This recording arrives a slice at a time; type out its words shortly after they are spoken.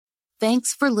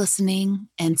Thanks for listening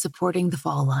and supporting The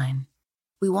Fall Line.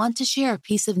 We want to share a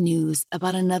piece of news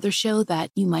about another show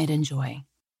that you might enjoy.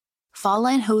 Fall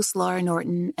Line host Laura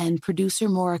Norton and producer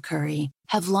Maura Curry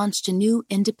have launched a new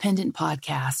independent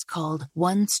podcast called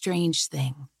One Strange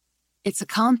Thing. It's a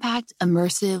compact,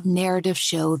 immersive narrative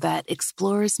show that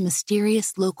explores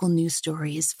mysterious local news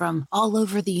stories from all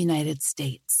over the United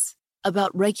States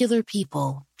about regular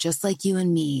people, just like you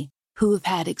and me, who have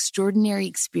had extraordinary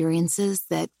experiences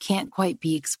that can't quite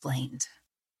be explained.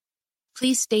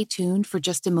 Please stay tuned for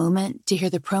just a moment to hear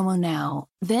the promo now,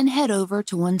 then head over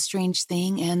to One Strange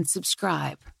Thing and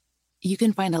subscribe. You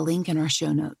can find a link in our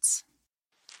show notes.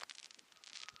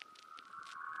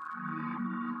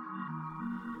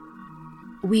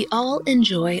 We all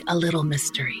enjoy a little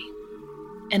mystery.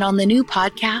 And on the new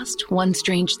podcast, One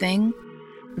Strange Thing,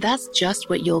 that's just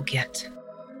what you'll get.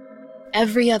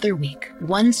 Every other week,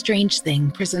 One Strange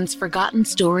Thing presents forgotten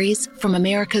stories from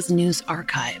America's news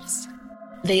archives.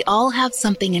 They all have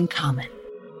something in common,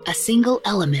 a single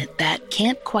element that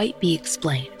can't quite be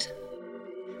explained.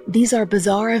 These are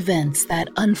bizarre events that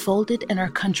unfolded in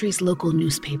our country's local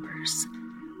newspapers,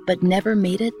 but never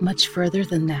made it much further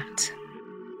than that.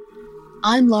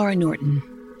 I'm Laura Norton.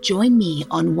 Join me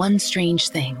on One Strange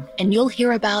Thing, and you'll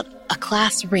hear about a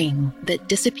class ring that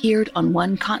disappeared on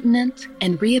one continent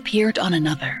and reappeared on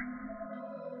another,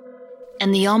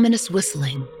 and the ominous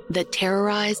whistling that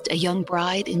terrorized a young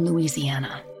bride in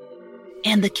Louisiana,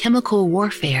 and the chemical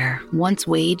warfare once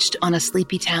waged on a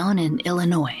sleepy town in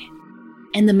Illinois,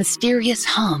 and the mysterious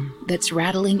hum that's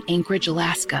rattling Anchorage,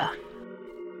 Alaska.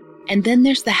 And then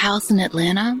there's the house in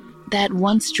Atlanta that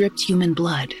once dripped human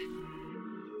blood.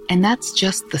 And that's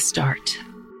just the start.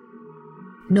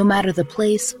 No matter the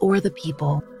place or the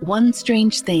people, One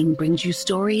Strange Thing brings you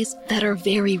stories that are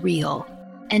very real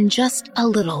and just a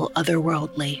little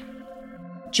otherworldly.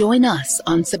 Join us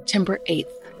on September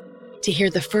 8th to hear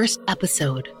the first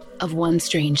episode of One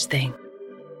Strange Thing.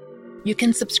 You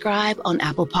can subscribe on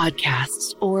Apple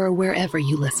Podcasts or wherever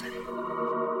you listen.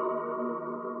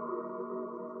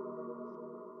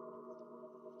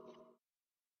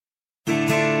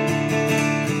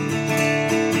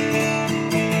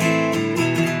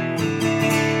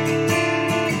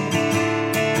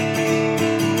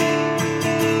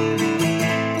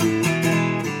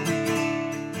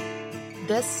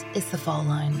 This is The Fall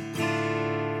Line.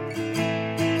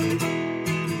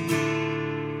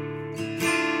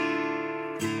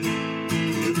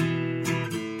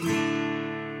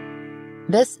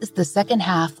 This is the second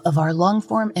half of our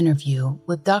long-form interview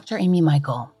with Dr. Amy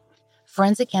Michael,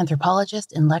 forensic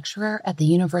anthropologist and lecturer at the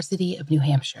University of New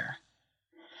Hampshire.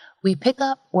 We pick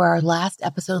up where our last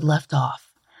episode left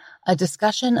off, a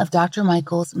discussion of Dr.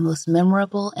 Michael's most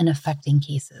memorable and affecting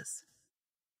cases.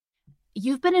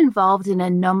 You've been involved in a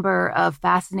number of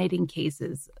fascinating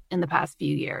cases in the past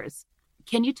few years.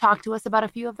 Can you talk to us about a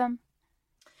few of them?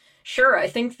 Sure. I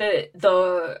think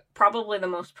that probably the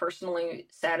most personally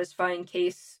satisfying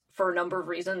case, for a number of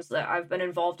reasons, that I've been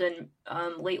involved in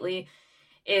lately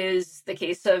is the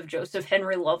case of Joseph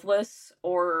Henry Loveless,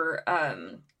 or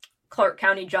Clark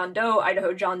County John Doe,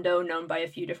 Idaho John Doe, known by a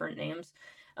few different names.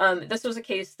 This was a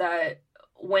case that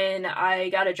when I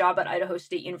got a job at Idaho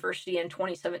State University in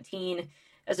 2017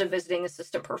 as a visiting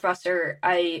assistant professor,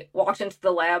 I walked into the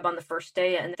lab on the first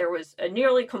day and there was a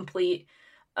nearly complete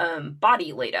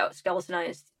body laid out,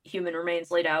 skeletonized human remains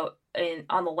laid out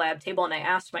on the lab table. And I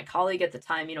asked my colleague at the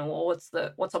time, well,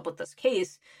 what's up with this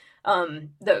case?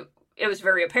 It was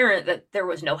very apparent that there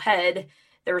was no head,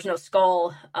 there was no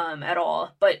skull at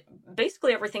all, but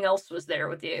basically everything else was there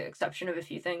with the exception of a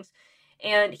few things.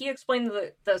 And he explained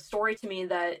the story to me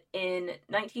that in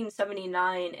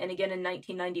 1979 and again in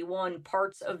 1991,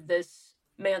 parts of this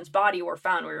man's body were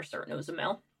found. We were certain it was a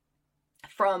male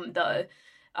from the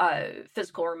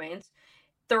physical remains.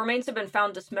 The remains have been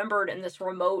found dismembered in this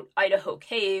remote Idaho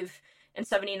cave in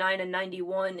 79 and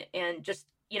 91. And just,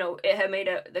 it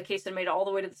had the case had made it all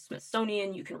the way to the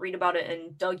Smithsonian. You can read about it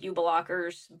in Doug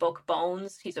Ubelacker's book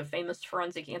Bones. He's a famous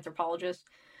forensic anthropologist.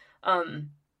 And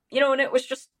it was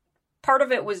just, part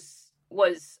of it was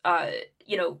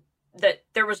that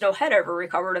there was no head ever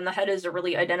recovered, and the head is a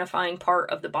really identifying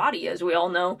part of the body, as we all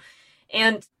know.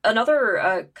 And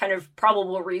another kind of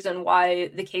probable reason why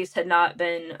the case had not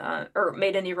been or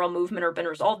made any real movement or been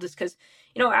resolved is because,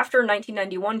 after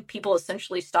 1991, people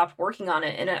essentially stopped working on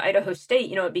it. And at Idaho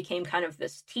State, it became kind of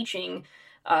this teaching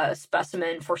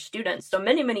specimen for students. So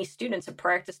many students have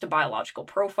practiced a biological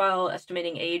profile,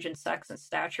 estimating age and sex and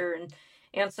stature and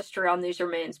ancestry on these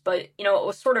remains. But, it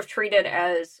was sort of treated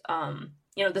as,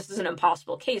 this is an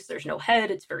impossible case. There's no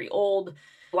head. It's very old.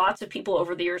 lots of people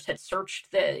over the years had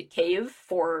searched the cave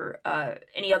for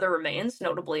any other remains,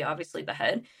 notably, obviously, the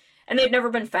head, and they'd never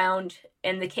been found.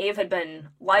 And the cave had been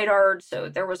lidar'd, so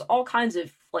there was all kinds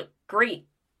of like great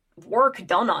work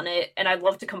done on it. And I'd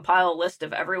love to compile a list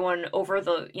of everyone over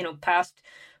the past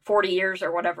 40 years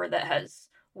or whatever that has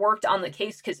worked on the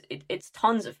case, because it's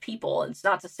tons of people. And it's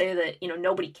not to say that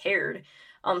nobody cared.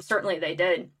 Certainly they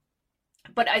did,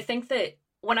 but I think that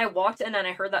when I walked in and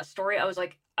I heard that story, I was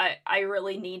like, I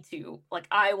really need to, like,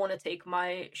 I want to take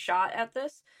my shot at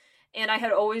this. And I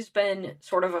had always been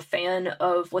sort of a fan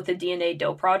of what the DNA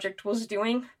Doe Project was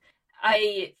doing.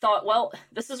 I thought, well,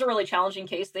 this is a really challenging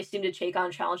case. They seem to take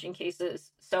on challenging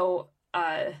cases. So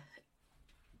I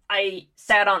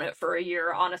sat on it for a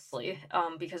year, honestly,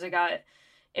 because I got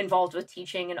involved with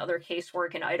teaching and other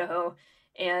casework in Idaho.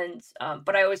 And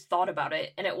but I always thought about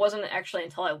it. And it wasn't actually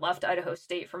until I left Idaho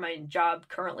State for my job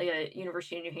currently at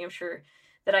University of New Hampshire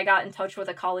that I got in touch with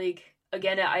a colleague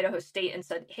again at Idaho State and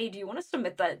said, hey, do you want to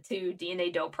submit that to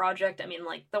DNA Doe Project? I mean,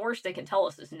 like, the worst they can tell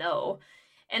us is no.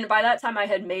 And by that time, I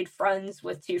had made friends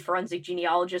with two forensic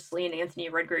genealogists, Lee and Anthony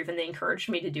Redgrave, and they encouraged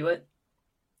me to do it.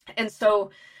 And so,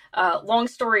 long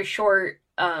story short,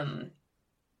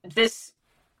 this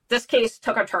case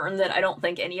took a turn that I don't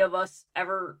think any of us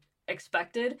ever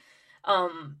expected.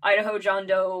 Idaho John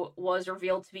Doe was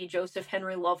revealed to be Joseph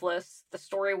Henry Loveless. The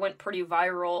story went pretty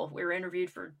viral. We were interviewed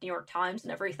for New York Times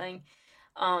and everything.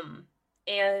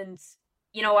 And,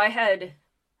 I had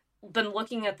been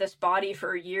looking at this body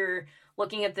for a year,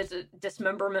 looking at the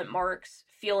dismemberment marks,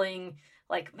 feeling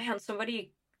like, man,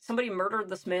 somebody murdered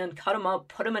this man, cut him up,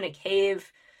 put him in a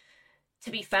cave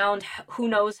to be found who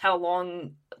knows how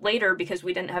long later, because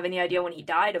we didn't have any idea when he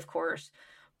died, of course.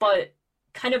 But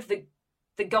kind of the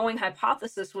going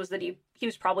hypothesis was that he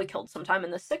was probably killed sometime in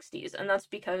the 60s, and that's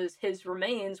because his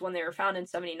remains, when they were found in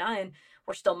 79,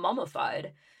 were still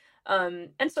mummified. And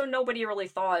so nobody really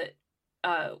thought,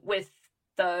 with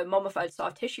the mummified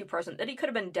soft tissue present, that he could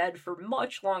have been dead for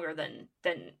much longer than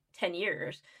 10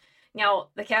 years. Now,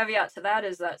 the caveat to that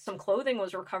is that some clothing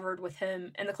was recovered with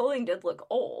him, and the clothing did look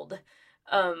old.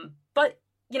 But,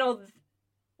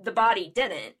 the body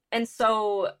didn't. And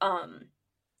so,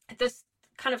 this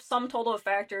kind of sum total of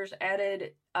factors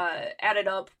added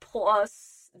up,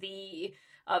 plus the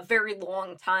very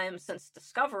long time since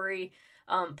discovery,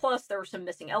 plus there were some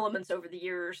missing elements over the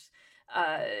years,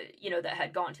 that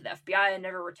had gone to the FBI and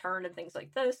never returned and things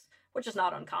like this, which is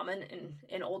not uncommon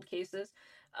in old cases.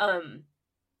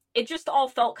 It just all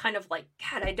felt kind of like,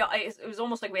 God, it was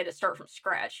almost like we had to start from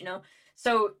scratch,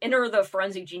 So enter the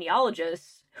forensic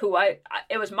genealogists, who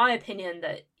it was my opinion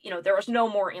that, there was no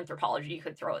more anthropology you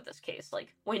could throw at this case.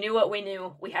 Like, we knew what we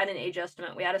knew. We had an age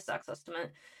estimate. We had a sex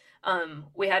estimate.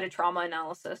 We had a trauma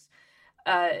analysis.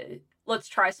 Let's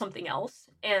try something else.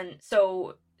 And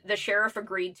so the sheriff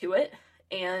agreed to it,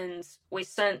 and we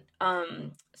sent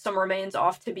some remains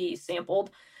off to be sampled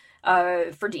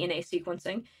for DNA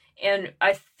sequencing. And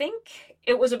I think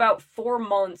it was about 4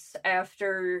 months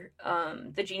after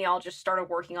the genealogists started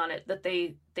working on it that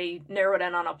they narrowed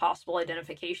in on a possible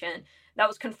identification. That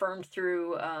was confirmed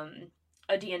through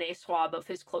a DNA swab of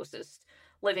his closest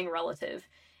living relative.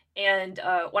 And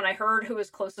when I heard who his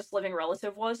closest living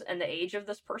relative was and the age of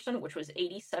this person, which was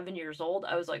 87 years old,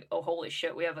 I was like, oh, holy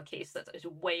shit, we have a case that is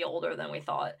way older than we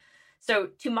thought. So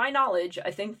to my knowledge,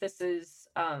 I think this is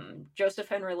Joseph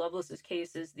Henry Loveless's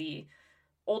case is the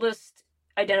oldest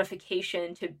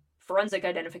forensic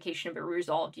identification to be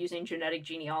resolved using genetic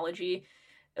genealogy.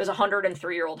 It was a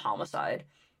 103-year-old homicide.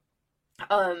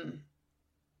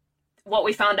 What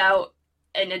we found out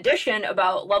in addition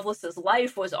about Loveless's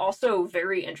life was also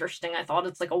very interesting. I thought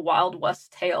it's like a Wild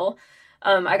West tale.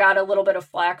 I got a little bit of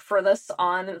flack for this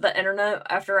on the internet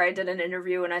after I did an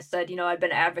interview, and I said, I'd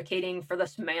been advocating for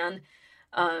this man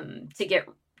to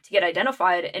get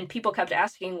identified, and people kept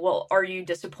asking, well, are you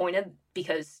disappointed?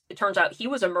 Because it turns out he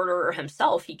was a murderer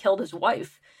himself. He killed his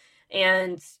wife,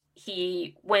 and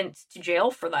he went to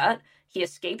jail for that. He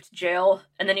escaped jail,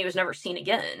 and then he was never seen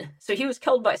again. So he was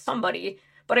killed by somebody,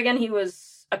 but again, he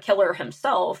was a killer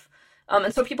himself.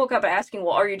 And so people kept asking,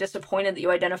 well, are you disappointed that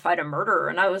you identified a murderer?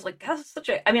 And I was like, that's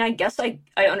I guess I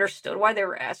understood why they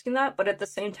were asking that, but at the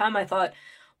same time, I thought,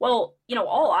 well,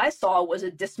 all I saw was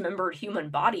a dismembered human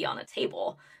body on a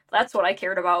table. That's what I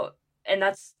cared about. And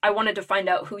I wanted to find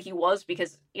out who he was,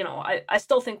 because, I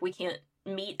still think we can't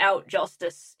mete out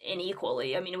justice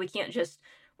inequally. I mean, we can't just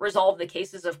resolve the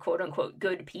cases of quote unquote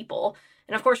good people.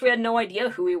 And of course, we had no idea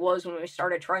who he was when we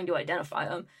started trying to identify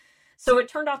him. So it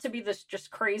turned out to be this just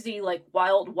crazy, like,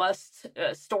 Wild West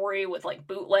story with, like,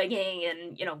 bootlegging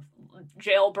and,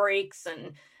 jailbreaks.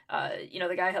 And,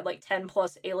 the guy had, like, 10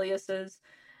 plus aliases.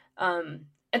 And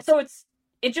so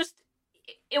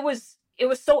it was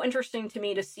so interesting to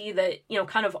me to see that,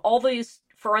 kind of all these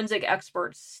forensic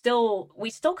experts we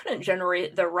still couldn't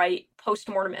generate the right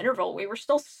postmortem interval. We were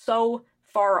still so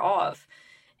far off.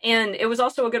 And it was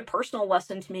also a good personal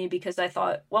lesson to me, because I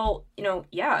thought, well,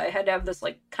 yeah, I had to have this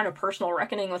like kind of personal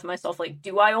reckoning with myself. Like,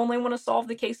 do I only want to solve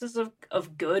the cases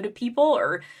of good people,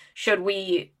 or should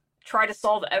we try to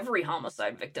solve every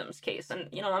homicide victim's case? And,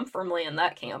 I'm firmly in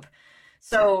that camp.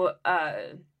 So,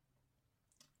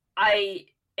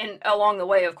 and along the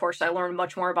way, of course, I learned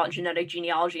much more about genetic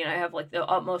genealogy, and I have like the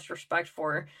utmost respect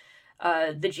for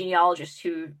the genealogists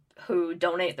who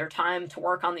donate their time to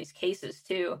work on these cases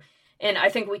too. And I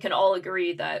think we can all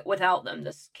agree that without them,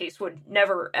 this case would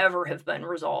never, ever have been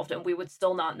resolved, and we would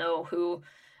still not know who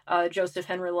Joseph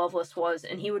Henry Loveless was,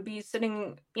 and he would be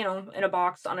sitting, in a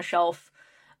box on a shelf,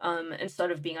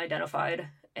 instead of being identified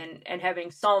and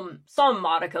having some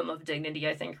modicum of dignity,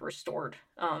 I think, restored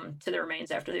to their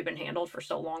remains after they've been handled for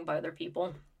so long by other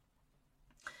people.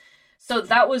 So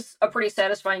that was a pretty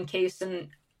satisfying case, and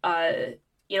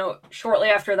shortly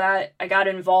after that, I got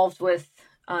involved with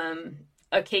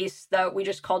a case that we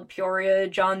just called Peoria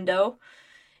John Doe.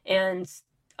 And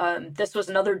this was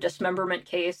another dismemberment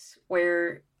case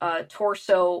where a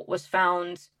torso was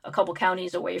found a couple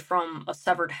counties away from a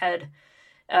severed head.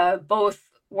 Both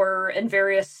were in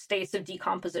various states of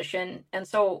decomposition. And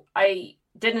so I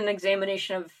did an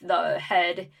examination of the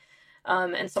head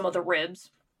and some of the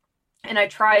ribs. And I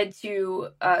tried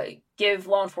to give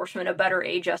law enforcement a better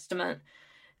age estimate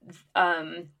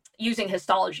using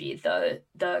histology, the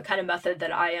kind of method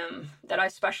that I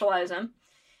specialize in.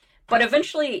 But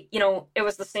eventually, it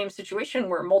was the same situation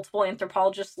where multiple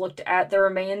anthropologists looked at the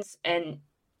remains, and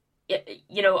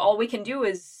all we can do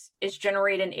is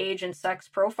generate an age and sex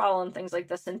profile and things like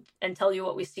this, and tell you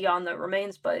what we see on the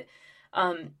remains. But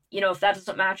if that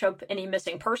doesn't match up any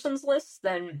missing persons lists,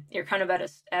 then you're kind of at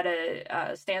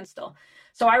a standstill.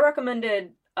 So I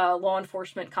recommended law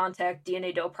enforcement contact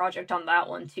DNA Doe Project on that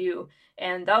one too,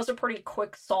 and that was a pretty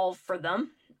quick solve for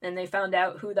them. And they found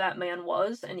out who that man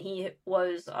was, and he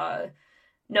was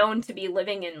known to be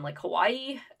living in like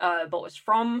Hawaii, but was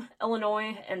from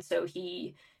Illinois, and so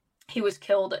he was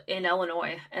killed in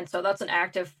Illinois. And so that's an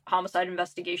active homicide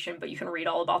investigation, but you can read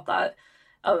all about that,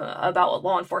 about what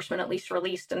law enforcement at least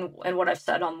released, and what I've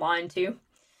said online too.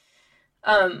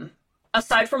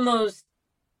 Aside from those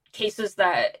cases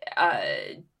that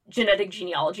genetic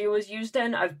genealogy was used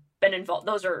in, I've been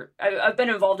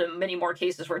involved in many more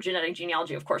cases where genetic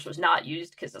genealogy, of course, was not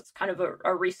used, because it's kind of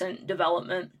a recent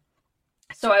development.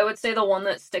 So I would say the one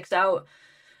that sticks out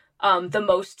the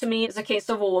most to me is a case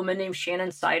of a woman named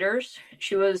Shannon Siders.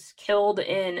 She was killed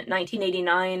in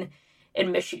 1989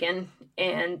 in Michigan,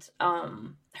 and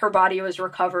her body was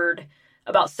recovered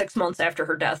about 6 months after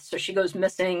her death. So she goes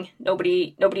missing.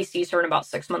 Nobody sees her, and about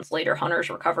 6 months later,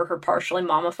 hunters recover her partially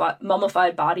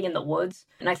mummified body in the woods.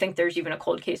 And I think there's even a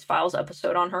Cold Case Files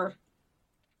episode on her.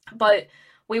 But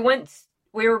we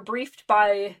were briefed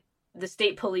by the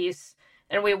state police,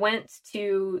 and we went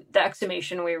to the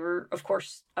exhumation. We were, of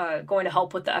course, going to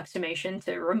help with the exhumation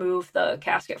to remove the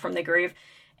casket from the grave.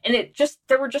 And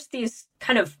there were just these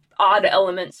kind of odd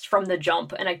elements from the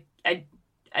jump. And I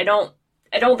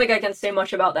don't think I can say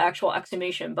much about the actual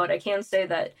exhumation, but I can say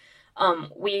that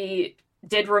we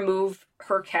did remove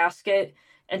her casket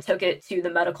and took it to the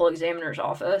medical examiner's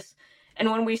office. And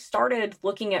when we started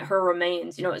looking at her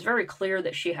remains, it was very clear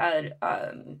that she had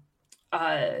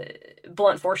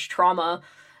blunt force trauma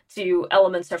to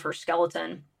elements of her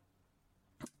skeleton.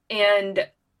 And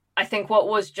I think what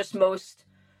was just most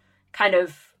kind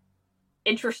of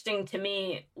interesting to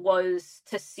me was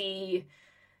to see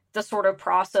the sort of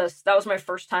process. That was my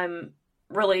first time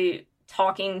really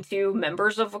talking to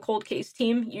members of a cold case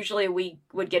team. Usually we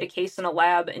would get a case in a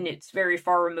lab, and it's very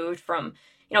far removed from,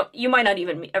 you might not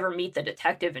even ever meet the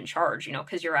detective in charge,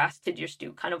 because you're asked to just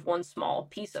do kind of one small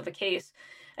piece of a case.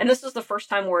 And this is the first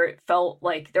time where it felt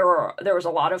like there was a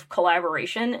lot of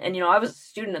collaboration. And, I was a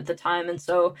student at the time, and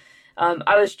so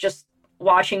I was just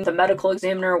watching the medical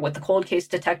examiner with the cold case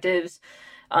detectives,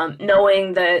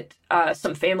 knowing that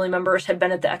some family members had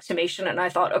been at the exhumation, and I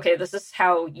thought, okay, this is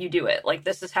how you do it. Like,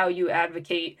 this is how you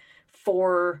advocate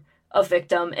for a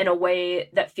victim in a way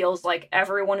that feels like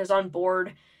everyone is on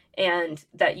board, and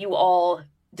that you all,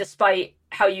 despite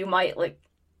how you might, like,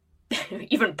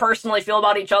 even personally feel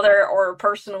about each other, or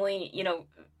personally,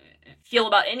 feel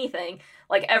about anything,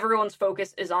 like, everyone's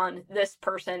focus is on this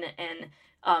person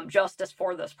and justice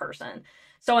for this person.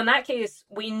 So in that case,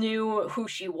 we knew who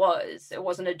she was. It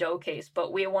wasn't a Doe case,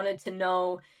 but we wanted to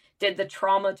know, did the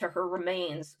trauma to her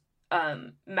remains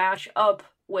match up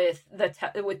with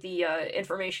the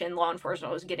information law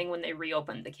enforcement was getting when they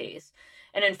reopened the case.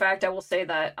 And in fact, I will say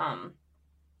that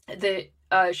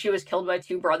she was killed by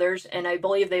two brothers, and I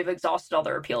believe they've exhausted all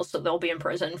their appeals, so they'll be in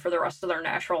prison for the rest of their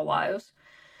natural lives.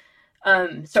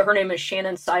 So her name is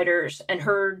Shannon Siders, and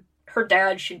her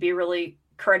dad should be really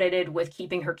credited with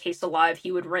keeping her case alive.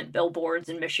 He would rent billboards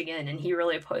in Michigan, and he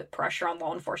really put pressure on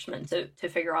law enforcement to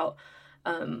figure out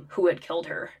who had killed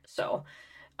her. So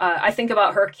I think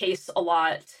about her case a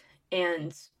lot,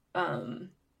 and I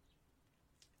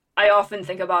often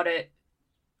think about it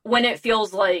when it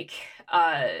feels like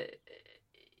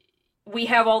we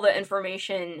have all the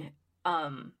information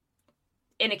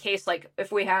in a case, like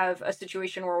if we have a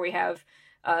situation where we have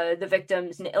the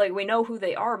victims, like we know who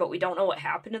they are, but we don't know what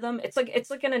happened to them. It's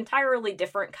like an entirely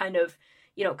different kind of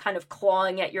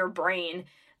clawing at your brain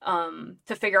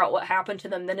to figure out what happened to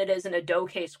them than it is in a Doe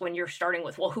case when you're starting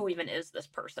with, well, who even is this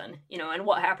person? And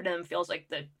what happened to them feels like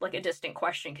a distant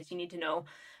question because you need to know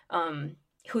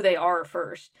who they are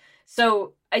first.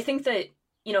 So I think that,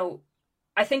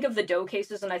 I think of the Doe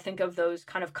cases and I think of those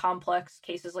kind of complex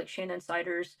cases like Shannon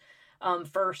Siders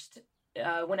first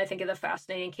when I think of the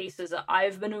fascinating cases that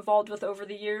I've been involved with over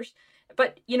the years.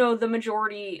 But, the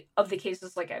majority of the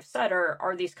cases, like I've said,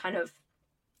 are these kind of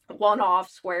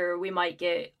one-offs where we might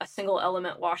get a single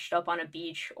element washed up on a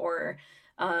beach or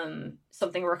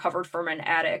something recovered from an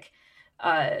attic.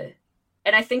 And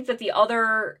I think that the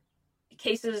other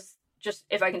cases, just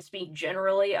if I can speak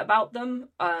generally about them,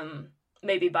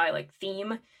 maybe by like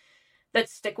theme, that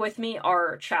stick with me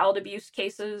are child abuse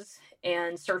cases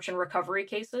and search and recovery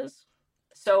cases.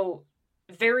 So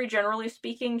very generally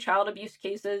speaking, child abuse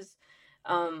cases,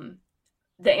 the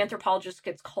anthropologist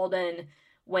gets called in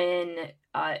when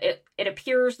it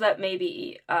appears that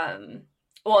maybe,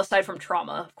 aside from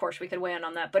trauma, of course, we could weigh in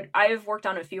on that, but I've worked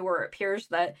on a few where it appears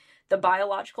that the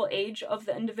biological age of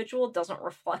the individual doesn't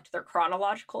reflect their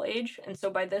chronological age. And so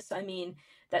by this, I mean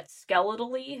that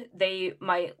skeletally, they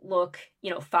might look,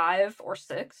 5 or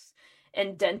 6,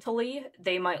 and dentally,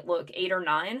 they might look 8 or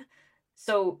 9.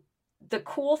 So the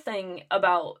cool thing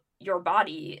about your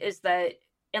body is that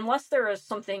unless there is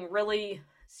something really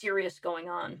serious going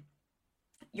on,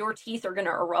 your teeth are going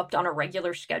to erupt on a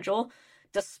regular schedule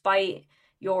despite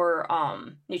your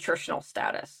nutritional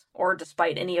status or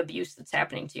despite any abuse that's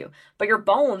happening to you. But your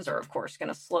bones are, of course, going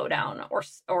to slow down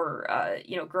or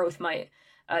growth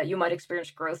you might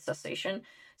experience growth cessation.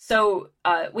 So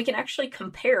we can actually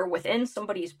compare within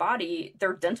somebody's body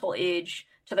their dental age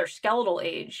to their skeletal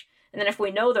age. And then if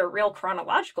we know their real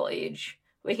chronological age,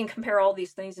 we can compare all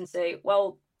these things and say,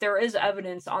 well, there is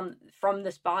evidence from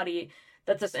this body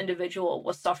that this individual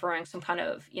was suffering some kind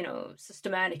of,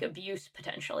 systematic abuse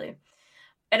potentially.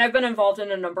 And I've been involved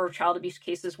in a number of child abuse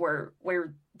cases where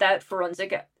that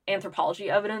forensic anthropology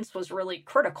evidence was really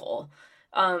critical.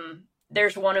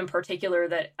 There's one in particular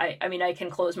that I can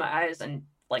close my eyes and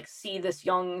like see this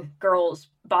young girl's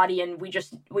body, and we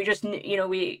just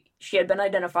she had been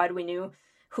identified. We knew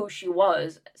who she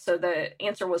was. So the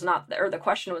answer was not, or the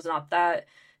question was not that.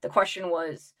 The question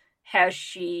was, has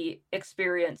she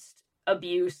experienced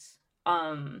abuse?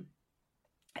 And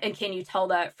can you tell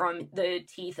that from the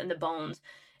teeth and the bones?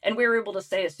 And we were able to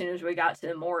say as soon as we got to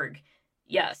the morgue,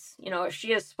 yes. If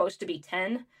she is supposed to be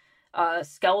 10,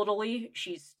 skeletally,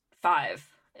 she's 5.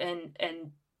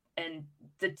 And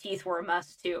the teeth were a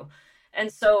mess too.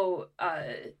 And so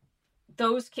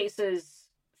those cases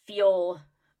feel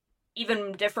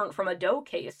even different from a Doe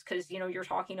case because, you're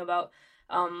talking about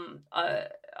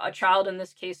a child in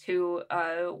this case who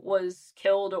was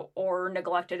killed or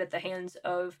neglected at the hands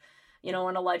of,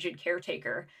 an alleged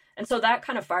caretaker. And so that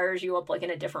kind of fires you up like in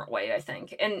a different way, I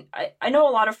think. And I know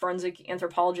a lot of forensic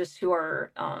anthropologists who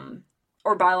are,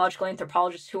 or biological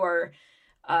anthropologists who are,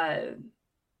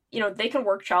 they can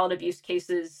work child abuse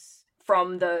cases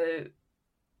from the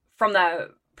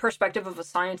perspective of a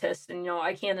scientist. And,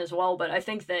 I can as well. But I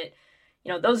think that,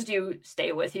 those do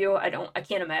stay with you. I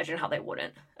can't imagine how they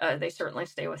wouldn't. They certainly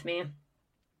stay with me.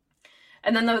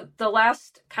 And then the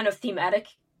last kind of thematic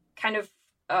kind of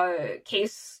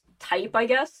case type, I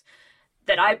guess,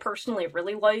 that I personally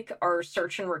really like are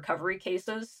search and recovery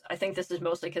cases. I think this is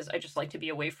mostly because I just like to be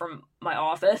away from my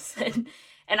office, and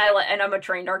I'm a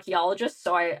trained archaeologist,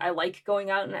 so I like going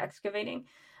out and excavating.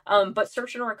 But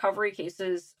search and recovery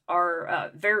cases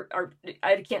are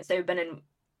I can't say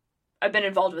I've been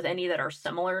involved with any that are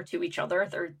similar to each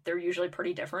other. They're usually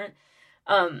pretty different.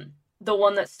 The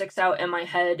one that sticks out in my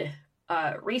head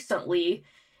recently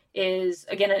is,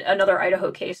 again, another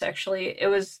Idaho case, actually. It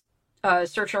was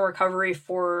search and recovery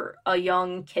for a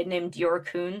young kid named Dior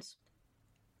Coons.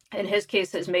 And his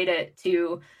case has made it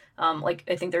to Like,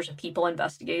 I think there's a People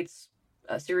Investigates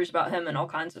series about him and all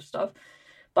kinds of stuff.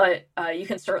 But you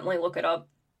can certainly look it up.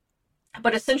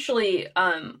 But essentially,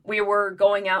 we were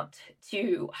going out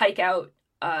to hike out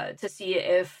to see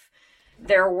if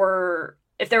there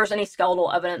was any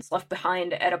skeletal evidence left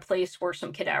behind at a place where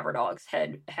some cadaver dogs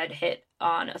had hit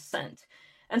on a scent.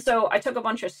 And so I took a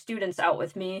bunch of students out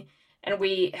with me, and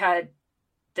we had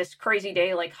this crazy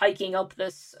day, like hiking up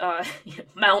this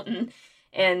mountain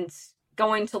and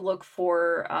going to look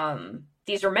for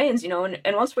these remains,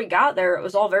 and once we got there, it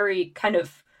was all very kind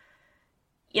of,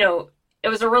 it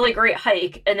was a really great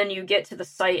hike, and then you get to the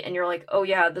site and you're like, oh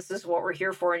yeah, this is what we're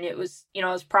here for. And it was,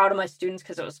 I was proud of my students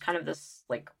because it was kind of this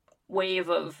like wave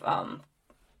of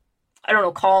I don't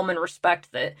know, calm and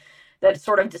respect that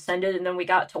sort of descended. And then we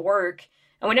got to work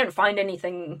and we didn't find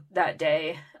anything that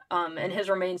day, and his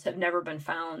remains have never been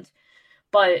found.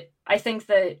 But I think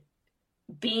that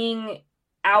being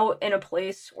out in a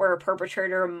place where a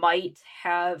perpetrator might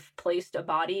have placed a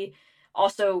body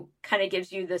also kind of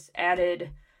gives you this added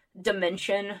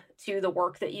dimension to the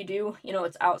work that you do.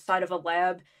 It's outside of a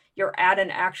lab. You're at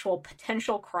an actual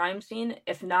potential crime scene,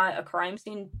 if not a crime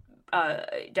scene,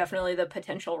 definitely the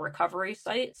potential recovery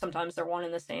site. Sometimes they're one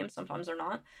and the same, sometimes they're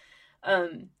not.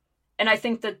 And I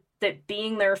think that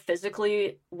being there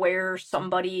physically where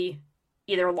somebody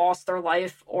either lost their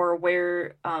life or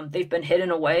where they've been hidden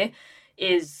away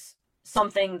is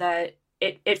something that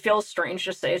it feels strange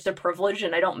to say it's a privilege,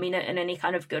 and I don't mean it in any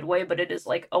kind of good way, but it is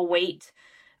like a weight.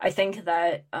 I think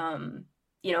that I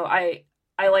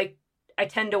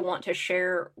tend to want to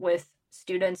share with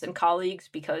students and colleagues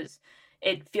because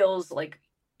it feels like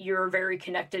you're very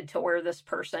connected to where this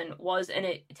person was. And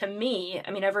it, to me, I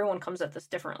mean, everyone comes at this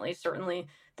differently. Certainly,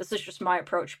 this is just my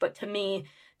approach, but to me,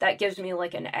 that gives me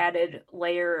like an added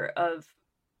layer of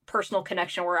personal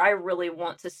connection where I really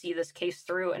want to see this case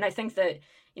through. And I think that,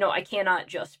 I cannot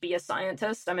just be a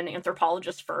scientist. I'm an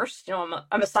anthropologist first. I'm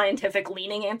a scientific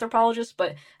leaning anthropologist,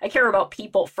 but I care about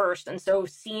people first. And so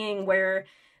seeing where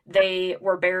they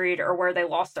were buried or where they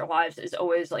lost their lives is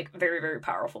always like very, very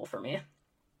powerful for me.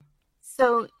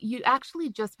 So you actually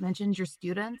just mentioned your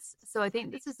students. So I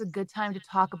think this is a good time to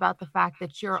talk about the fact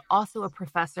that you're also a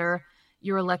professor.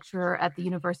 You're a lecturer at the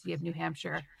University of New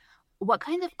Hampshire. What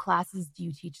kind of classes do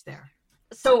you teach there?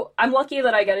 So I'm lucky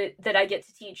that I get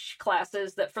to teach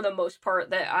classes that, for the most part,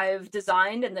 that I've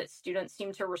designed and that students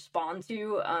seem to respond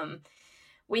to.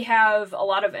 We have a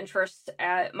lot of interest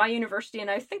at my university, and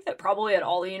I think that probably at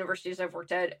all the universities I've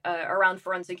worked at, around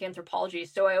forensic anthropology.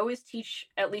 So I always teach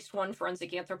at least one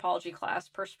forensic anthropology class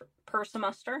per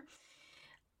semester.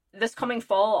 This coming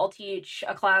fall, I'll teach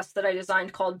a class that I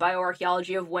designed called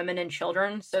Bioarchaeology of Women and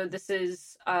Children. So this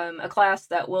is a class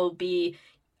that will be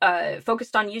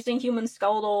focused on using human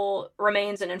skeletal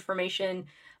remains and information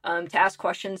to ask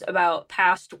questions about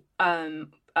past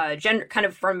gender, kind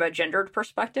of from a gendered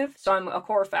perspective. So I'm a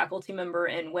core faculty member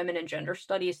in women and gender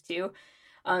studies too.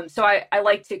 So I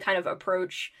like to kind of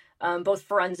approach both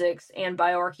forensics and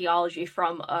bioarchaeology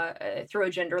from through a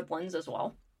gendered lens as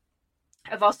well.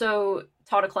 I've also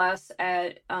taught a class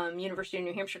at University of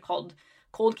New Hampshire called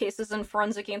Cold Cases in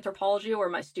Forensic Anthropology, where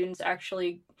my students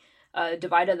actually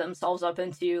divided themselves up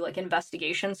into like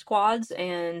investigation squads,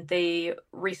 and they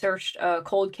researched a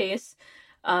cold case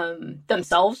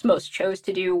themselves. Most chose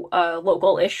to do a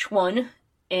local-ish one,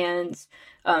 and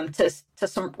to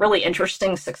some really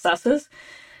interesting successes.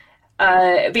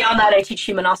 Beyond that, I teach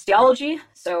human osteology,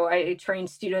 so I train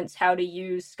students how to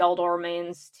use skeletal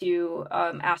remains to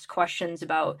ask questions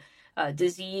about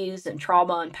disease and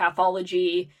trauma and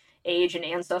pathology, age and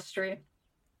ancestry.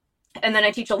 And then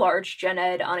I teach a large gen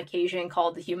ed on occasion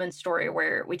called The Human Story,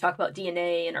 where we talk about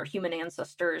DNA and our human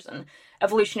ancestors and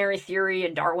evolutionary theory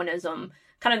and Darwinism,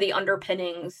 kind of the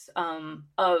underpinnings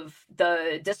of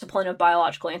the discipline of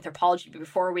biological anthropology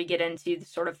before we get into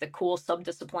sort of the cool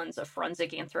subdisciplines of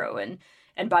forensic anthro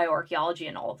and bioarchaeology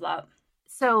and all of that.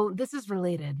 So this is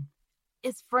related.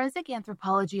 Is forensic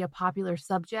anthropology a popular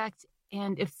subject?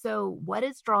 And if so, what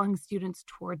is drawing students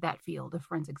toward that field of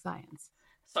forensic science?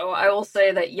 So I will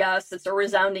say that yes, it's a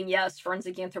resounding yes.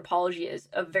 Forensic anthropology is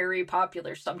a very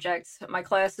popular subject. My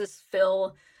classes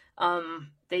fill.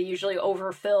 They usually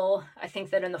overfill. I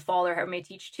think that in the fall they're having me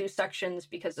teach 2 sections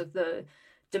because of the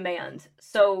demand.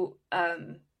 So,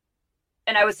 and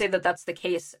I would say that that's the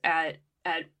case at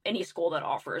any school that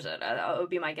offers it. That would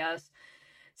be my guess.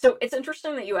 So it's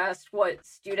interesting that you asked what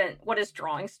is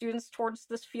drawing students towards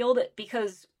this field,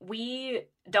 because we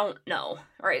don't know,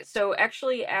 right? So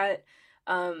actually at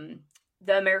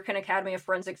the American Academy of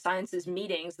Forensic Sciences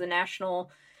meetings, the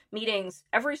national meetings,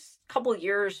 every couple of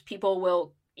years people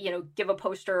will give a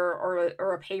poster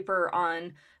or a paper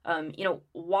on,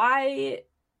 why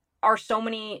are so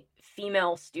many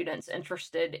female students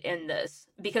interested in this?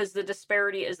 Because the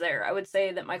disparity is there. I would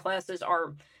say that my classes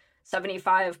are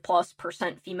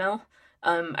 75+% female.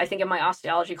 I think in my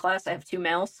osteology class, I have 2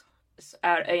 males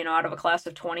out of a class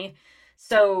of 20.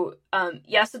 So,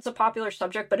 yes, it's a popular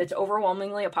subject, but it's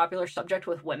overwhelmingly a popular subject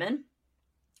with women.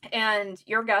 And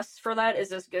your guess for that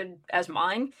is as good as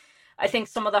mine. I think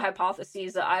some of the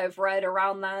hypotheses that I've read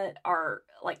around that are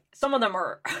some of them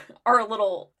are a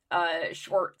little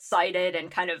short-sighted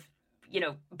and kind of,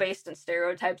 based in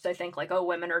stereotypes. I think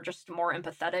women are just more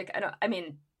empathetic.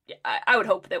 I would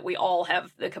hope that we all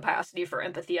have the capacity for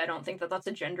empathy. I don't think that that's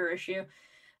a gender issue.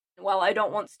 While I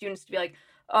don't want students to be like,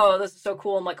 oh, this is so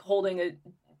cool, I'm holding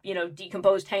a,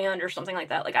 decomposed hand or something like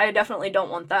that. I definitely don't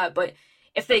want that. But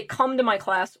if they come to my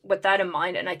class with that in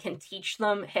mind and I can teach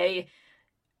them, hey,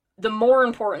 the more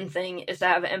important thing is to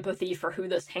have empathy for who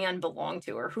this hand belonged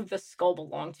to or who this skull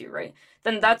belonged to, right?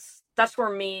 Then that's where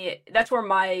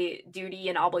my duty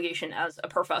and obligation as a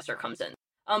professor comes in.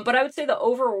 But I would say the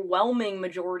overwhelming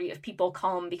majority of people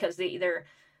come because they either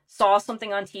saw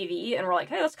something on TV and were like,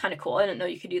 hey, that's kind of cool. I didn't know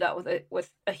you could do that with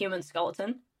a human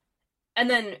skeleton. And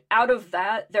then out of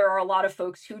that, there are a lot of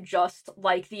folks who just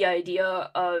like the idea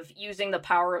of using the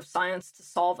power of science to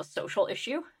solve a social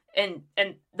issue. And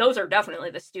those are definitely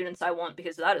the students I want,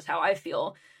 because that is how I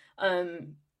feel.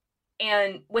 And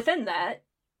within that,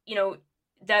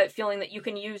 that feeling that you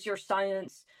can use your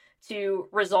science to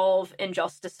resolve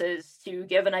injustices, to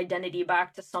give an identity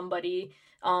back to somebody,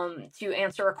 to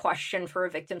answer a question for a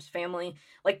victim's family.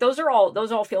 Those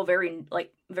all feel very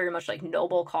much like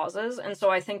noble causes. And so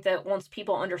I think that once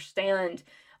people understand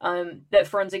that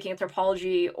forensic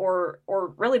anthropology or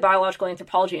really biological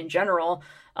anthropology in general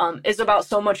is about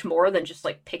so much more than just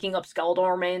picking up skeletal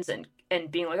remains and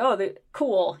being like, oh,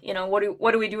 cool,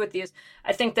 what do we do with these?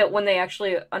 I think that when they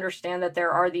actually understand that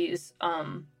there are these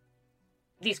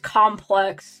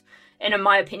complex and, in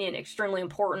my opinion, extremely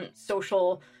important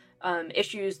social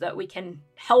issues that we can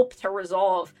help to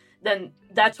resolve, then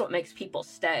that's what makes people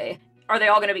stay. Are they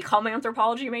all going to become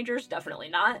anthropology majors? Definitely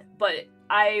not. But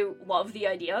I love the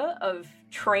idea of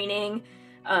training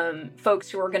folks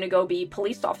who are going to go be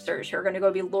police officers, who are going to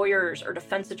go be lawyers or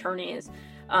defense attorneys,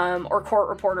 or court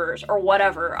reporters or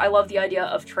whatever. I love the idea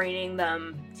of training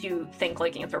them to think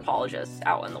like anthropologists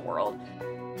out in the world.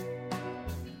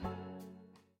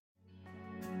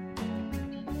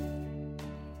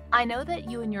 I know that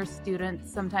you and your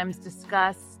students sometimes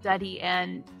discuss, study,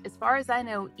 and, as far as I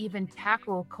know, even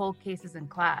tackle cold cases in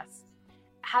class.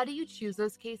 How do you choose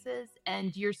those cases,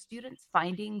 and do your students'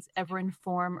 findings ever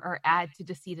inform or add to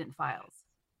decedent files?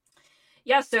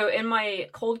 Yeah, so in my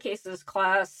cold cases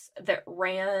class that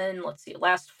ran,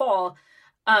 last fall,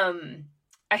 I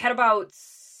had about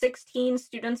 16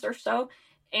 students or so,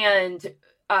 and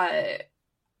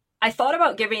I thought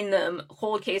about giving them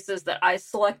cold cases that I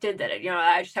selected that,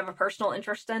 I just have a personal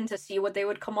interest in, to see what they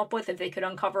would come up with if they could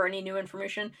uncover any new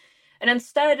information. And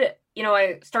instead,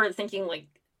 I started thinking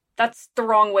that's the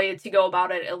wrong way to go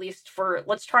about it, at least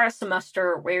let's try a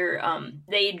semester where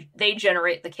they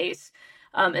generate the case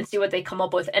and see what they come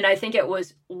up with. And I think it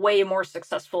was way more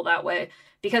successful that way,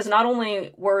 because not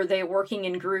only were they working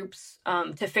in groups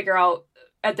to figure out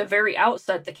at the very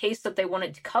outset the case that they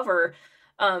wanted to cover,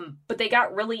 but they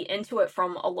got really into it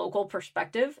from a local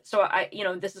perspective. So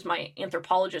this is my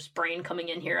anthropologist brain coming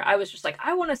in here. I was just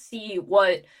I want to see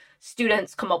what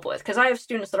students come up with, because I have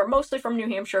students that are mostly from New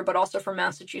Hampshire, but also from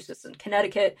Massachusetts and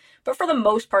Connecticut. But for the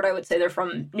most part, I would say they're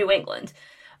from New England.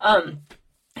 And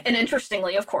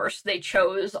interestingly, of course, they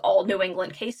chose all New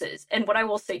England cases. And what I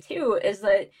will say too is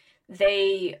that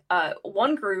they,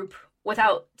 one group,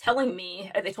 without telling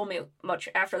me, they told me much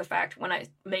after the fact when I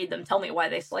made them tell me why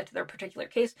they selected their particular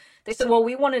case. They said, well,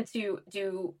 we wanted to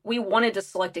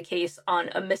select a case on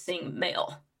a missing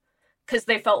male, because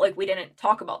they felt like we didn't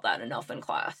talk about that enough in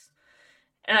class.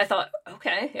 And I thought,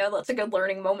 okay, yeah, that's a good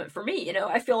learning moment for me.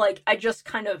 I feel like I just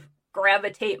kind of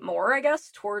gravitate more, I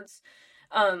guess, towards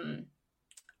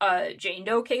Jane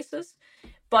Doe cases.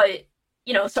 But,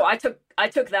 so I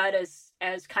took that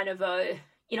as kind of a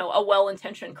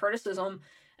well-intentioned criticism,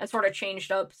 and sort of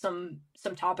changed up some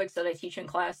topics that I teach in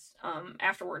class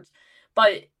afterwards.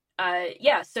 But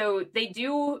so they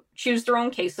do choose their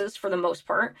own cases for the most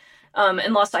part,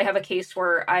 unless I have a case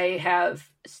where I have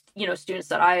students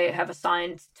that I have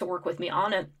assigned to work with me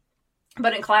on it.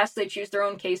 But in class, they choose their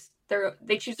own case.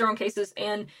 They choose their own cases,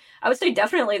 and I would say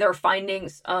definitely their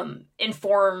findings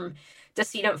inform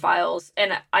decedent files.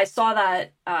 And I saw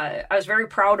that I was very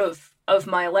proud of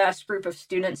my last group of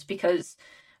students, because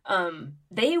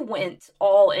they went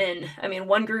all in. I mean,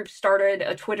 one group started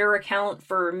a Twitter account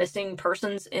for missing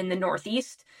persons in the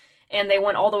Northeast, and they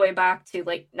went all the way back to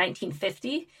like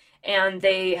 1950. And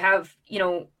they have,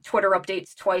 Twitter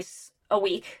updates twice a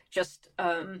week, just,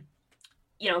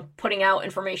 putting out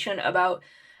information about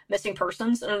missing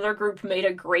persons. Another group made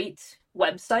a great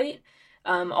website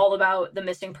all about the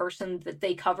missing person that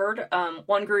they covered.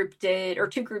 One group did, or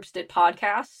two groups did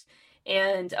podcasts,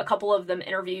 and a couple of them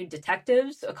interviewed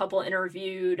detectives. A couple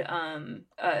interviewed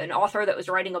an author that was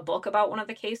writing a book about one of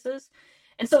the cases.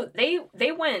 And so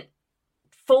they went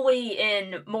fully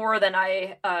in more than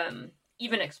I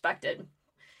even expected.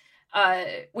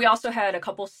 We also had a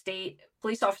couple state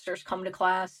police officers come to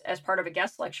class as part of a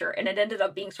guest lecture, and it ended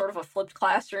up being sort of a flipped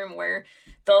classroom where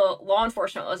the law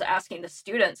enforcement was asking the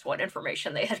students what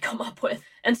information they had come up with.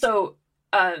 And so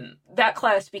that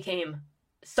class became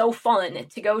so fun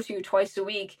to go to twice a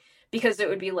week, because it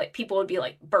would be like, people would be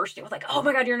like bursting with like, oh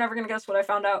my God, you're never going to guess what I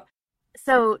found out.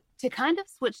 So to kind of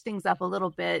switch things up a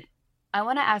little bit, I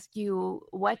want to ask you,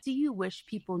 what do you wish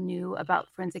people knew about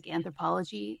forensic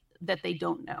anthropology that they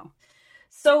don't know?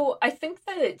 So I think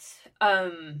that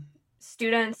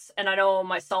students, and I know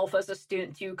myself as a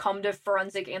student too, come to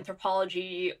forensic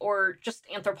anthropology or just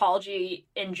anthropology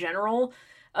in general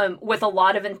with a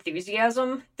lot of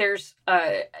enthusiasm. There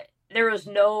is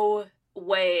no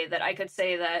way that I could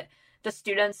say that the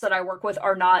students that I work with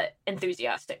are not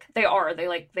enthusiastic. They are.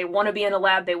 They want to be in a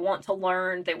lab. They want to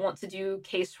learn. They want to do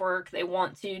casework. They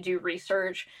want to do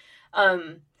research.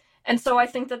 And so I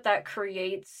think that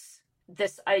creates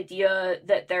this idea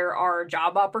that there are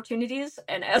job opportunities.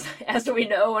 And as we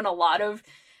know, in a lot of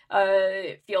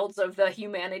fields of the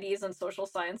humanities and social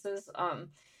sciences,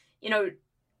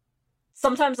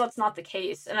 sometimes that's not the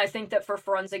case. And I think that for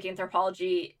forensic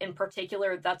anthropology in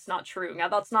particular, that's not true. Now,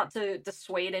 that's not to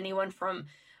dissuade anyone from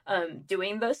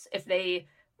doing this. If they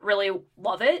really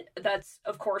love it, that's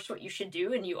of course what you should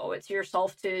do, and you owe it to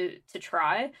yourself to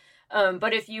try.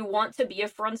 But if you want to be a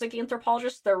forensic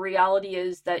anthropologist, the reality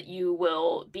is that you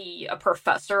will be a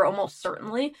professor almost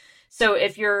certainly. So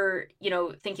if you're,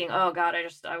 thinking, oh God,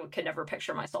 I could never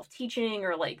picture myself teaching,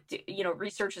 or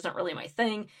research isn't really my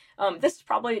thing, this is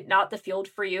probably not the field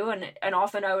for you. And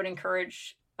often I would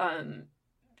encourage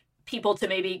people to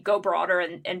maybe go broader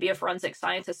and be a forensic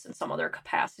scientist in some other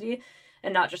capacity,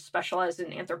 and not just specialize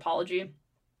in anthropology.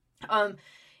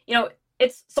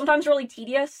 It's sometimes really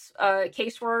tedious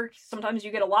casework. Sometimes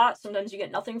you get a lot, sometimes you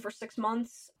get nothing for 6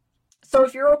 months. So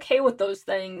if you're okay with those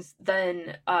things,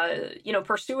 then,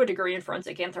 pursue a degree in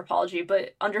forensic anthropology,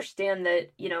 but understand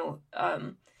that,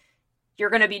 you're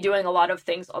going to be doing a lot of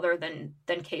things other than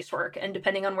casework. And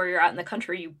depending on where you're at in the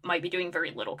country, you might be doing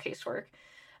very little casework.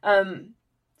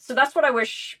 So that's what I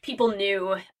wish people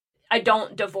knew. I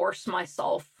don't divorce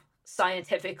myself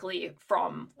scientifically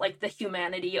from the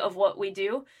humanity of what we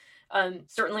do.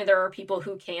 Certainly there are people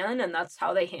who can, and that's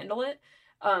how they handle it.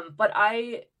 But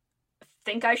I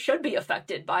think I should be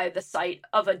affected by the sight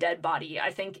of a dead body.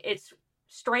 I think it's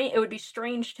strange. It would be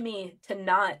strange to me to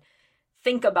not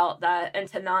think about that, and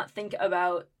to not think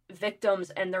about victims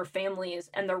and their families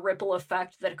and the ripple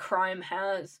effect that a crime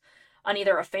has on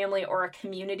either a family or a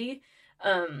community.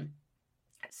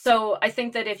 So I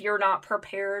think that if you're not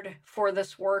prepared for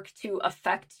this work to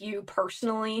affect you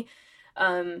personally,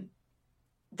 then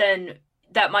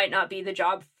that might not be the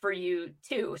job for you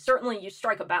too. Certainly you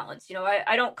strike a balance.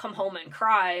 I don't come home and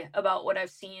cry about what I've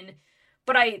seen,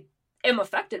 but I am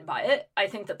affected by it. I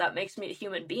think that makes me a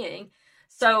human being.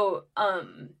 So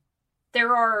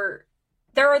there are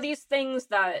these things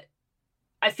that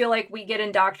I feel like we get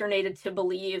indoctrinated to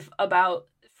believe about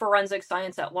forensic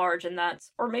science at large, and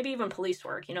that's, or maybe even police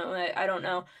work, I don't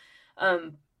know.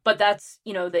 But that's,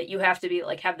 that you have to be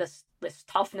have this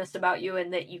toughness about you,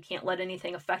 and that you can't let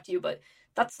anything affect you. But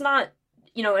that's not,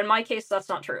 in my case, that's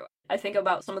not true. I think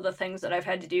about some of the things that I've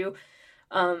had to do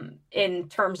in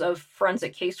terms of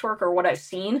forensic casework, or what I've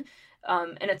seen.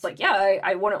 And it's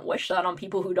I wouldn't wish that on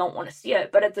people who don't want to see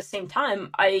it. But at the same time,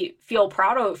 I feel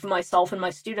proud of myself and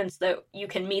my students that you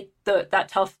can meet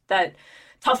that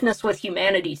toughness with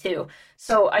humanity too.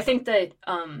 So I think that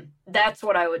that's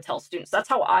what I would tell students. That's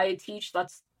how I teach.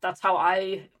 That's how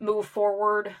I move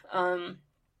forward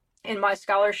in my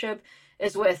scholarship,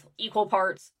 is with equal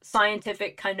parts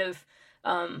scientific kind of,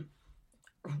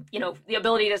 the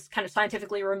ability to kind of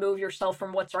scientifically remove yourself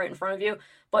from what's right in front of you,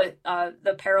 but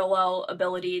the parallel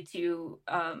ability to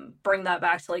bring that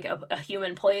back to a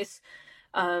human place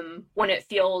when it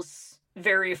feels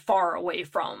very far away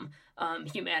from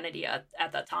humanity at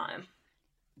that time.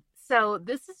 So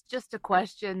this is just a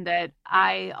question that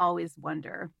I always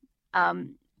wonder.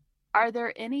 Are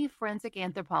there any forensic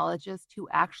anthropologists who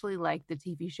actually like the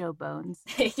TV show Bones?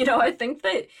 I think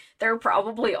that there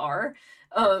probably are.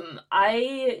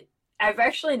 I've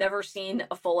actually never seen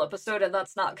a full episode, and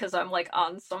that's not because I'm like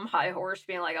on some high horse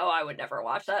being like, oh, I would never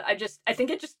watch that. I think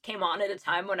it just came on at a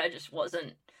time when I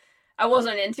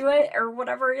wasn't into it or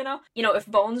whatever, if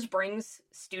Bones brings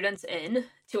students in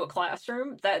to a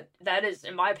classroom, that is,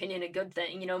 in my opinion, a good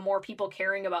thing. More people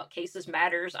caring about cases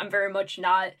matters. I'm very much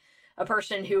not a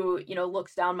person who,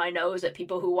 looks down my nose at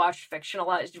people who watch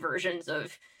fictionalized versions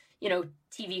of,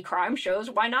 TV crime shows.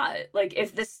 Why not? Like,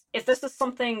 if this is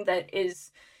something that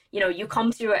is, you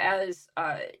come to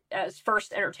as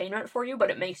first entertainment for you, but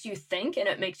it makes you think and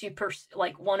it makes you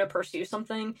want to pursue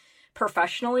something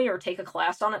professionally or take a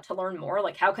class on it to learn more,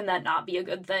 like, how can that not be a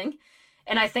good thing?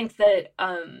 And I think that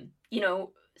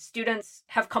students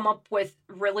have come up with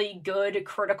really good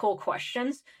critical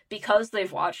questions because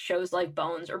they've watched shows like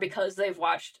Bones or because they've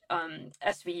watched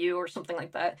SVU or something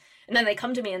like that. And then they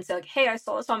come to me and say, like, hey, I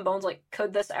saw this on Bones, like,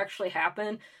 could this actually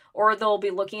happen? Or they'll be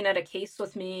looking at a case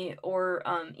with me or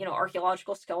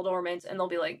archaeological skeletal remains, and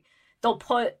they'll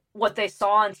put what they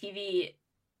saw on TV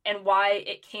and why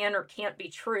it can or can't be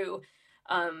true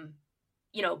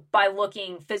by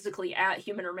looking physically at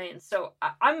human remains. So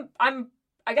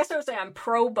I guess I would say I'm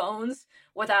pro Bones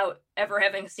without ever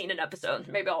having seen an episode.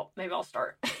 Maybe I'll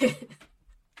start.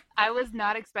 I was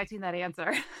not expecting that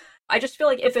answer. I just feel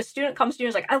like if a student comes to you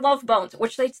and is like, I love Bones,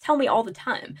 which they tell me all the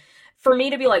time, for me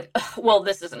to be like, well,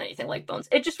 this isn't anything like Bones,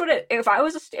 it just would, if I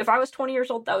was 20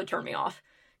 years old, that would turn me off.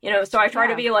 So I try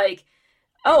to be like,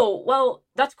 oh, well,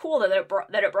 that's cool that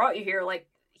it brought you here. Like,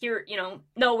 here,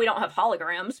 no, we don't have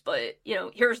holograms, but,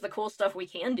 here's the cool stuff we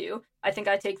can do. I think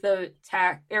I take the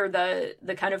tack or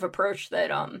the kind of approach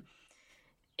that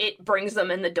it brings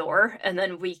them in the door, and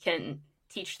then we can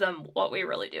teach them what we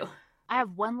really do. I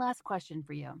have one last question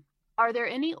for you. Are there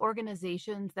any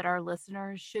organizations that our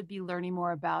listeners should be learning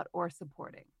more about or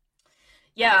supporting?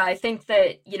 Yeah, I think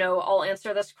that, I'll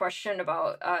answer this question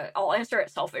about, I'll answer it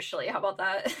selfishly. How about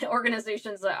that?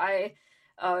 Organizations that I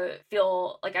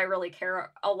feel like I really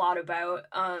care a lot about.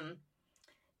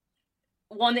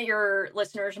 One that your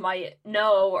listeners might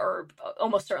know or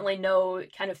almost certainly know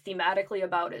kind of thematically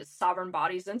about is Sovereign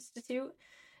Bodies Institute.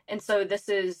 And so this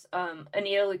is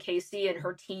Anita Lucchese and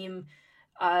her team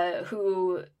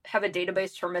who have a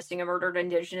database for missing and murdered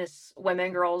Indigenous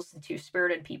women, girls, and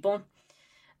two-spirited people.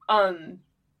 I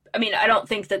don't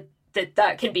think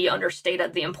that can be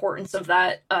understated, the importance of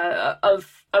that,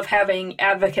 of having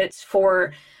advocates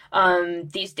for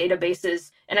these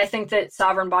databases. And I think that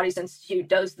Sovereign Bodies Institute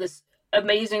does this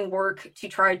amazing work to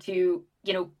try to,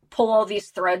 pull all these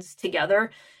threads together.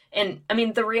 And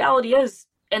the reality is,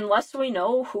 unless we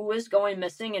know who is going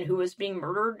missing and who is being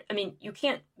murdered, you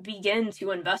can't begin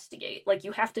to investigate. Like,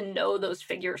 you have to know those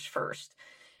figures first.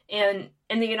 And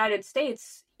in the United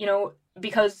States,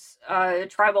 because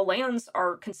tribal lands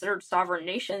are considered sovereign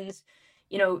nations,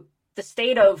 the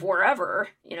state of wherever,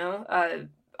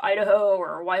 Idaho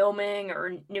or Wyoming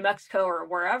or New Mexico or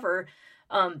wherever,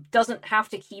 doesn't have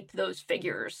to keep those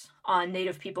figures on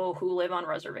Native people who live on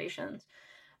reservations.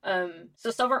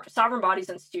 So Sovereign Bodies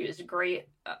Institute is a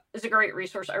great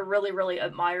resource. I really, really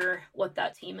admire what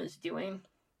that team is doing.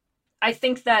 I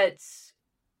think that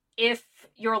if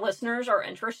your listeners are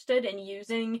interested in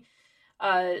using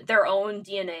their own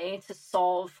DNA to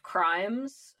solve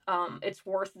crimes, it's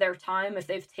worth their time if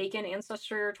they've taken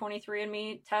Ancestry or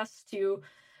 23andMe tests to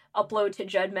upload to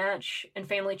GEDmatch and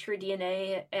Family Tree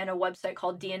DNA and a website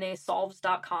called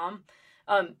DNAsolves.com.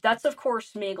 That's, of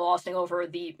course, me glossing over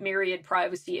the myriad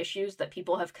privacy issues that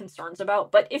people have concerns about.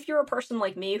 But if you're a person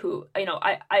like me who,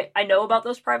 I know about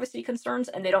those privacy concerns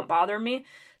and they don't bother me,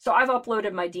 so I've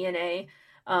uploaded my DNA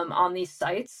on these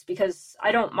sites because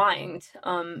I don't mind.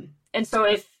 And so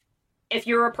if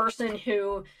you're a person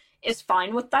who is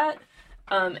fine with that,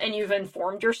 and you've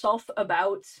informed yourself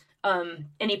about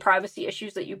any privacy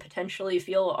issues that you potentially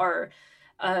feel are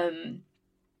an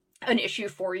issue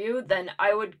for you, then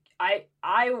I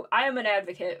am an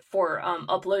advocate for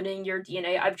uploading your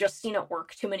DNA. I've just seen it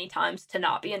work too many times to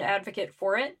not be an advocate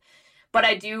for it. But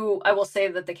I will say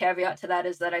that the caveat to that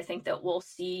is that I think that we'll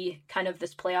see kind of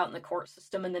this play out in the court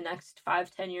system in the next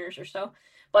 5-10 years or so.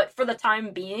 But for the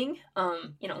time being,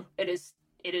 it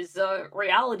is a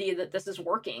reality that this is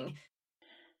working.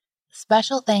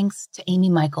 Special thanks to Amy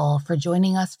Michael for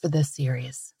joining us for this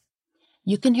series.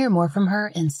 You can hear more from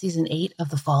her in Season 8 of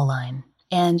The Fall Line,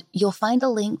 and you'll find a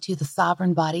link to the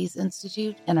Sovereign Bodies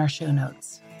Institute in our show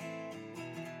notes.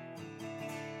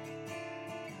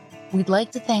 We'd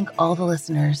like to thank all the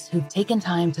listeners who've taken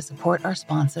time to support our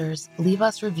sponsors, leave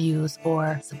us reviews,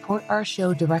 or support our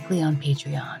show directly on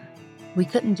Patreon. We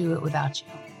couldn't do it without you.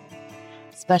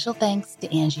 Special thanks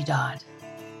to Angie Dodd.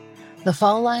 The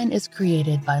Fall Line is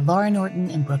created by Laura Norton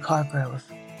and Brooke Hargrove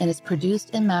and is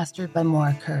produced and mastered by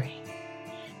Maura Curry.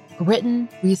 Written,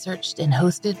 researched, and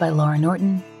hosted by Laura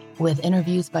Norton, with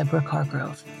interviews by Brooke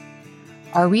Hargrove.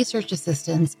 Our research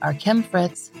assistants are Kim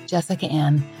Fritz, Jessica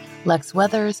Ann, Lex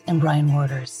Weathers, and Brian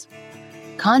Waters.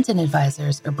 Content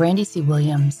advisors are Brandy C.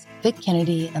 Williams, Vic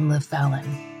Kennedy, and Liv Fallon.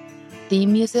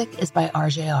 Theme music is by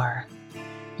RJR.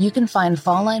 You can find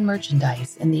Fall Line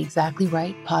merchandise in the Exactly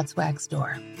Right Podswag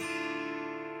store.